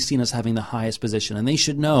students should be seen as having the highest position, and they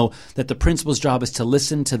should know that the principal's job is to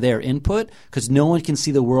listen to their input because no one can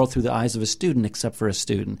see the world through the eyes of a student except for a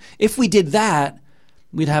student. If we did that,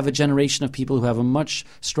 we'd have a generation of people who have a much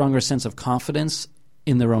stronger sense of confidence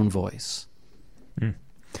in their own voice.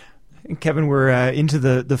 Kevin, we're into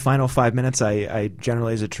the final 5 minutes. I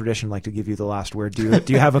generally, as a tradition, like to give you the last word. Do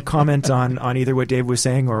you have a comment on either what Dave was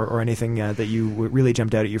saying or anything that you really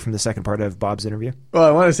jumped out at you from the second part of Bob's interview? Well,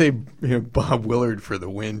 I want to say Bob Willard for the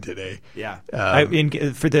win today. Yeah.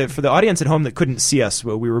 For the audience at home that couldn't see us,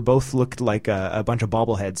 we were both looked like a bunch of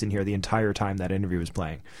bobbleheads in here the entire time that interview was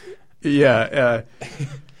playing. Yeah.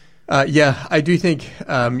 Yeah, I do think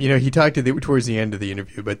he talked towards the end of the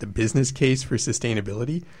interview about the business case for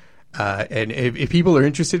sustainability. And if people are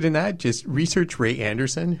interested in that, just research Ray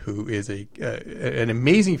Anderson, who is an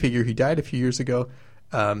amazing figure. He died a few years ago.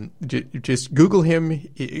 Just Google him.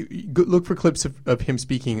 Look for clips of him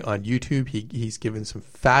speaking on YouTube. He's given some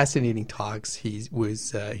fascinating talks.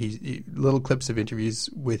 Little clips of interviews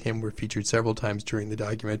with him were featured several times during the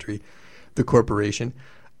documentary, The Corporation.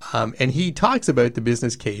 And he talks about the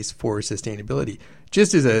business case for sustainability.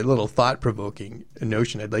 Just as a little thought-provoking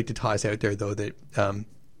notion, I'd like to toss out there, though, that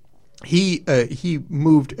he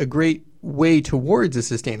moved a great way towards a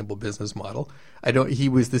sustainable business model. He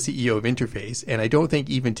was the CEO of Interface, and I don't think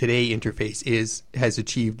even today Interface has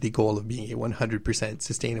achieved the goal of being a 100%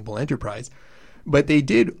 sustainable enterprise. But they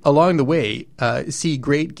did, along the way, see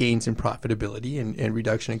great gains in profitability and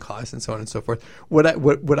reduction in costs and so on and so forth. What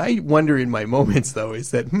I wonder in my moments, though, is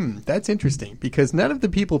that, that's interesting, because none of the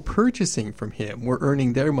people purchasing from him were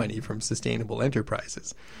earning their money from sustainable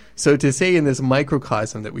enterprises. So to say in this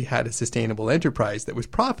microcosm that we had a sustainable enterprise that was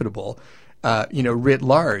profitable, writ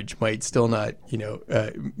large might still not,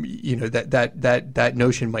 that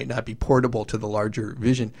notion might not be portable to the larger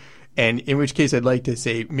vision. And in which case I'd like to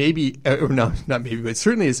say maybe, or no, not maybe, but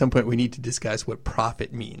certainly at some point we need to discuss what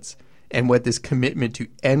profit means and what this commitment to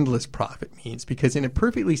endless profit means. Because in a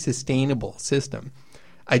perfectly sustainable system,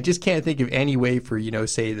 I just can't think of any way for,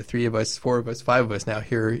 say the 3 of us, 4 of us, 5 of us now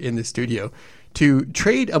here in the studio to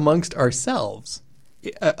trade amongst ourselves,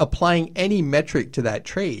 applying any metric to that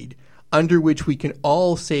trade under which we can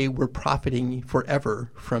all say we're profiting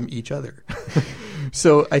forever from each other.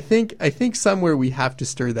 So I think somewhere we have to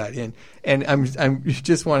stir that in, and I'm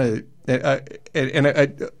just want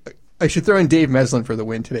to I should throw in Dave Meslin for the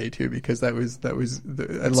win today too, because that was I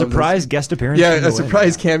love surprise guest appearance. Yeah, a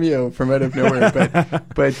surprise cameo from out of nowhere.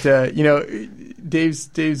 But Dave's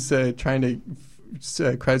trying to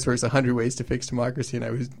crowdsource 100 ways to fix democracy, and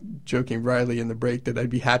I was joking Riley in the break that I'd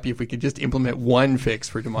be happy if we could just implement one fix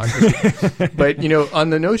for democracy. But, on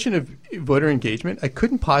the notion of voter engagement, I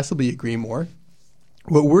couldn't possibly agree more.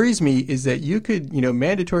 What worries me is that you could,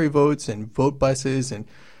 mandatory votes and vote buses and,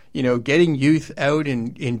 getting youth out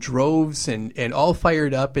in droves and all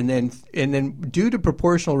fired up, and then due to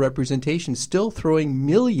proportional representation, still throwing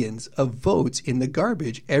millions of votes in the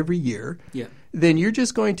garbage every year. Yeah. Then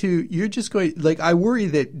I worry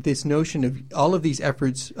that this notion of all of these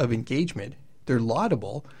efforts of engagement, they're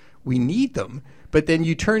laudable. We need them. But then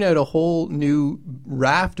you turn out a whole new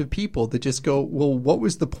raft of people that just go, well, what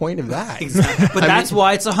was the point of that? Exactly. But that's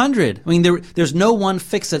why it's 100. I mean, there's no one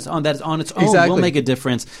fix that's on its own Exactly. will make a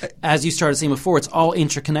difference. As you started saying before, it's all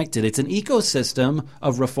interconnected. It's an ecosystem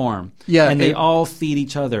of reform. Yeah, and they all feed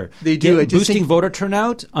each other. They do. Boosting voter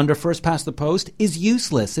turnout under first past the post is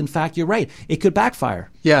useless. In fact, you're right. It could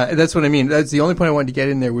backfire. Yeah, that's what I mean. That's the only point I wanted to get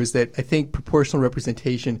in there, was that I think proportional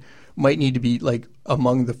representation might need to be like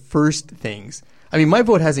among the first things. I mean, my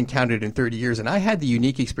vote hasn't counted in 30 years, and I had the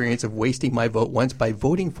unique experience of wasting my vote once by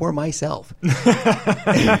voting for myself. And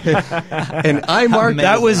I marked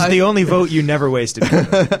that was the only vote you never wasted.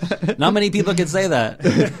 Not many people can say that.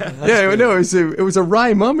 It was a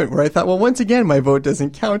wry moment where I thought, well, once again, my vote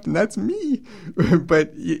doesn't count, and that's me.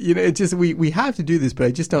 But it just we have to do this. But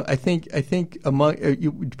I just don't. I think among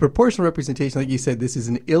proportional representation, like you said, this is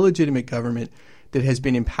an illegitimate government that has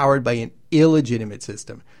been empowered by an illegitimate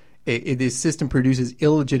system. This system produces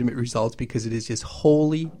illegitimate results because it is just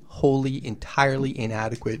wholly, entirely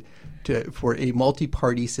inadequate for a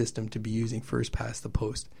multi-party system to be using first past the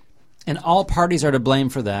post. And all parties are to blame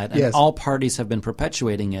for that, and Yes. all parties have been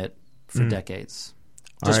perpetuating it for decades.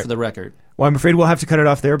 Just for the record. Well, I'm afraid we'll have to cut it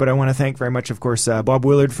off there, but I want to thank very much, of course, Bob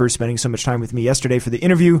Willard for spending so much time with me yesterday for the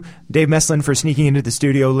interview, Dave Meslin for sneaking into the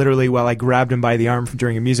studio literally while I grabbed him by the arm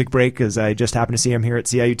during a music break, because I just happened to see him here at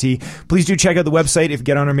CIUT. Please do check out the website. If you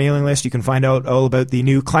get on our mailing list, you can find out all about the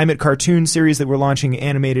new climate cartoon series that we're launching,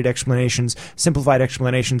 animated explanations, simplified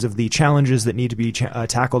explanations of the challenges that need to be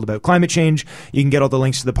tackled about climate change. You can get all the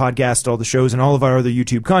links to the podcast, all the shows, and all of our other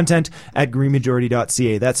YouTube content at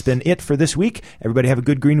greenmajority.ca. That's been it for this week. Everybody have a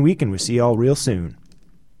good green week, and we'll see you all real soon.